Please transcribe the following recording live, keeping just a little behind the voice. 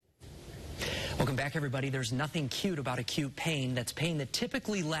Welcome back, everybody. There's nothing cute about acute pain. That's pain that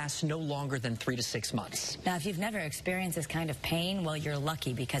typically lasts no longer than 3 to 6 months. Now, if you've never experienced this kind of pain, well, you're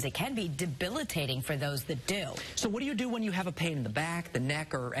lucky, because it can be debilitating for those that do. So what do you do when you have a pain in the back, the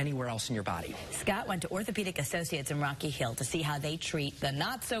neck, or anywhere else in your body? Scott went to Orthopedic Associates in Rocky Hill to see how they treat the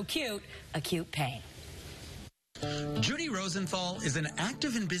not-so-cute acute pain. Judy Rosenthal is an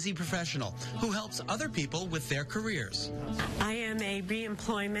active and busy professional who helps other people with their careers. I am a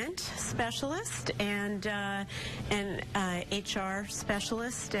reemployment specialist and an HR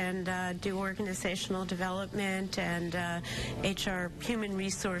specialist, and do organizational development and HR human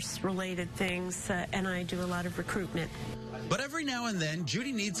resource related things, and I do a lot of recruitment. But every now and then,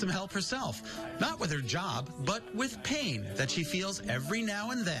 Judy needs some help herself. Not with her job, but with pain that she feels every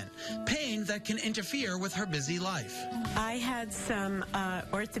now and then. Pain that can interfere with her busy life. I had some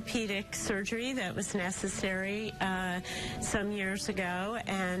orthopedic surgery that was necessary some years ago,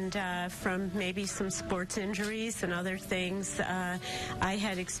 and from maybe some sports injuries and other things, I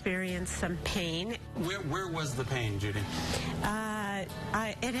had experienced some pain. Where was the pain, Judy?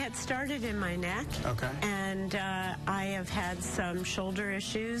 It had started in my neck, okay, and I have had some shoulder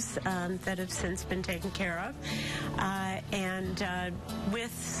issues that have since been taken care of, and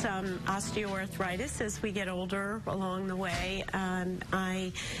with some osteoarthritis as we get older along the way,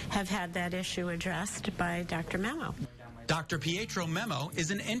 I have had that issue addressed by Dr. Memmo. Dr. Pietro Memmo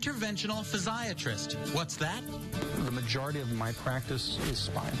is an interventional physiatrist. What's that? The majority of my practice is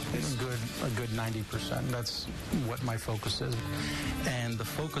spine. A good 90%. That's what my focus is. And the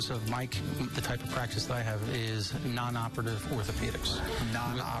focus of the type of practice that I have is non-operative orthopedics.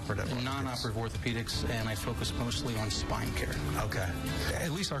 Non-operative? Non-operative orthopedics, and I focus mostly on spine care. Okay.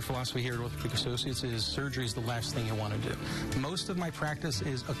 At least our philosophy here at Orthopedic Associates is surgery is the last thing you want to do. Most of my practice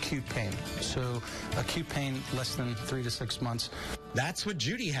is acute pain. So acute pain, less than 3 to 6 months. That's what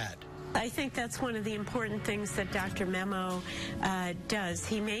Judy had. I think that's one of the important things that Dr. Memmo does.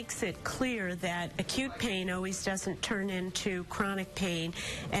 He makes it clear that acute pain always doesn't turn into chronic pain,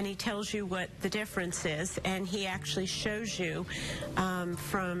 and he tells you what the difference is, and he actually shows you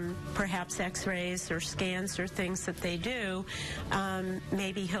from perhaps x-rays or scans or things that they do.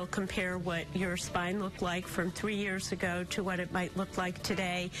 Maybe he'll compare what your spine looked like from 3 years ago to what it might look like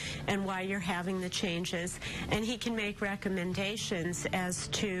today and why you're having the changes, and he can make recommendations as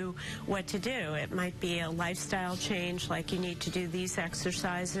to what to do. It might be a lifestyle change, like you need to do these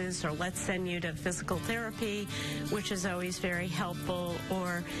exercises, or let's send you to physical therapy, which is always very helpful,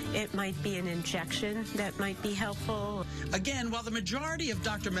 or it might be an injection that might be helpful. Again, while the majority of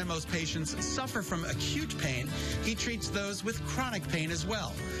Dr. Memmo's patients suffer from acute pain, he treats those with chronic pain as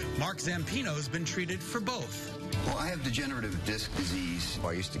well. Mark Zampino's been treated for both. Well, I have degenerative disc disease.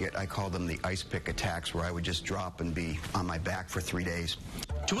 I call them the ice pick attacks, where I would just drop and be on my back for 3 days.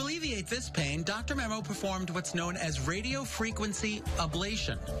 To alleviate this pain, Dr. Memmo performed what's known as radiofrequency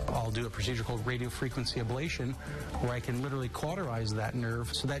ablation. I'll do a procedure called radiofrequency ablation, where I can literally cauterize that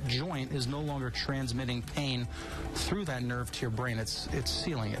nerve so that joint is no longer transmitting pain through that nerve to your brain. It's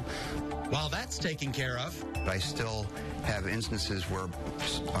sealing it. While that's taken care of, I still have instances where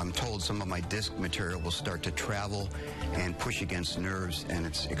I'm told some of my disc material will start to travel and push against nerves, and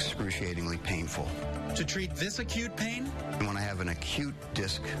it's excruciatingly painful. To treat this acute pain? When I have an acute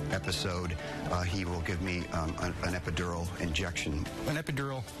disc episode, he will give me an epidural injection. An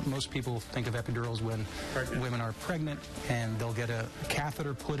epidural, most people think of epidurals when women are pregnant, and they'll get a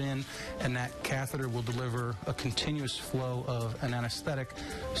catheter put in, and that catheter will deliver a continuous flow of an anesthetic,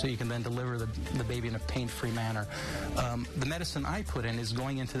 so you can then deliver the baby in a pain-free manner. The medicine I put in is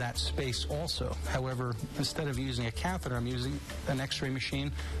going into that space also. However, instead of using a catheter, I'm using an x-ray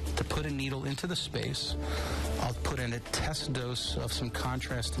machine to put a needle into the space. I'll put in a test dose of some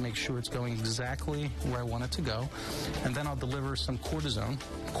contrast to make sure it's going exactly where I want it to go. And then I'll deliver some cortisone.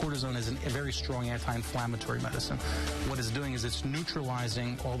 Cortisone is a very strong anti-inflammatory medicine. What it's doing is it's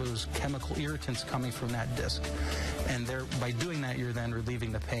neutralizing all those chemical irritants coming from that disc. And by doing that, you're then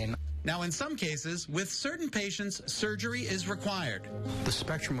relieving the pain. Now, in some cases, with certain patients, surgery is required. The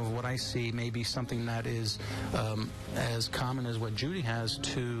spectrum of what I see may be something that is as common as what Judy has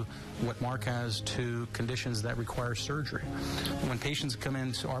to what Mark has to conditions that require surgery. When patients come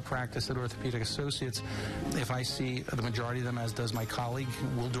into our practice at Orthopedic Associates, if I see the majority of them, as does my colleague,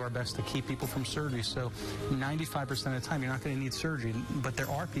 we'll do our best to keep people from surgery. So 95% of the time, you're not going to need surgery. But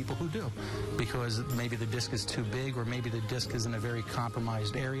there are people who do, because maybe the disc is too big, or maybe the disc is in a very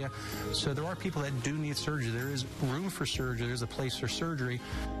compromised area. So there are people that do need surgery. There is room for surgery. There's a place for surgery.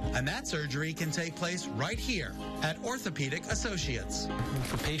 And that surgery can take place right here at Orthopedic Associates.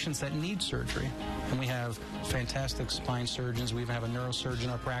 For patients that need surgery, and we have fantastic spine surgeons. We even have a neurosurgeon in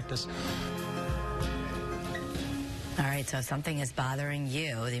our practice. All right, so if something is bothering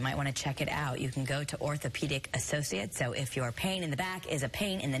you, you might want to check it out. You can go to Orthopedic Associates. So if your pain in the back is a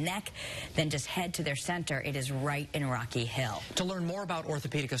pain in the neck, then just head to their center. It is right in Rocky Hill. To learn more about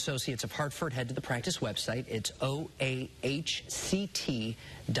Orthopedic Associates of Hartford, head to the practice website. It's oahct.com.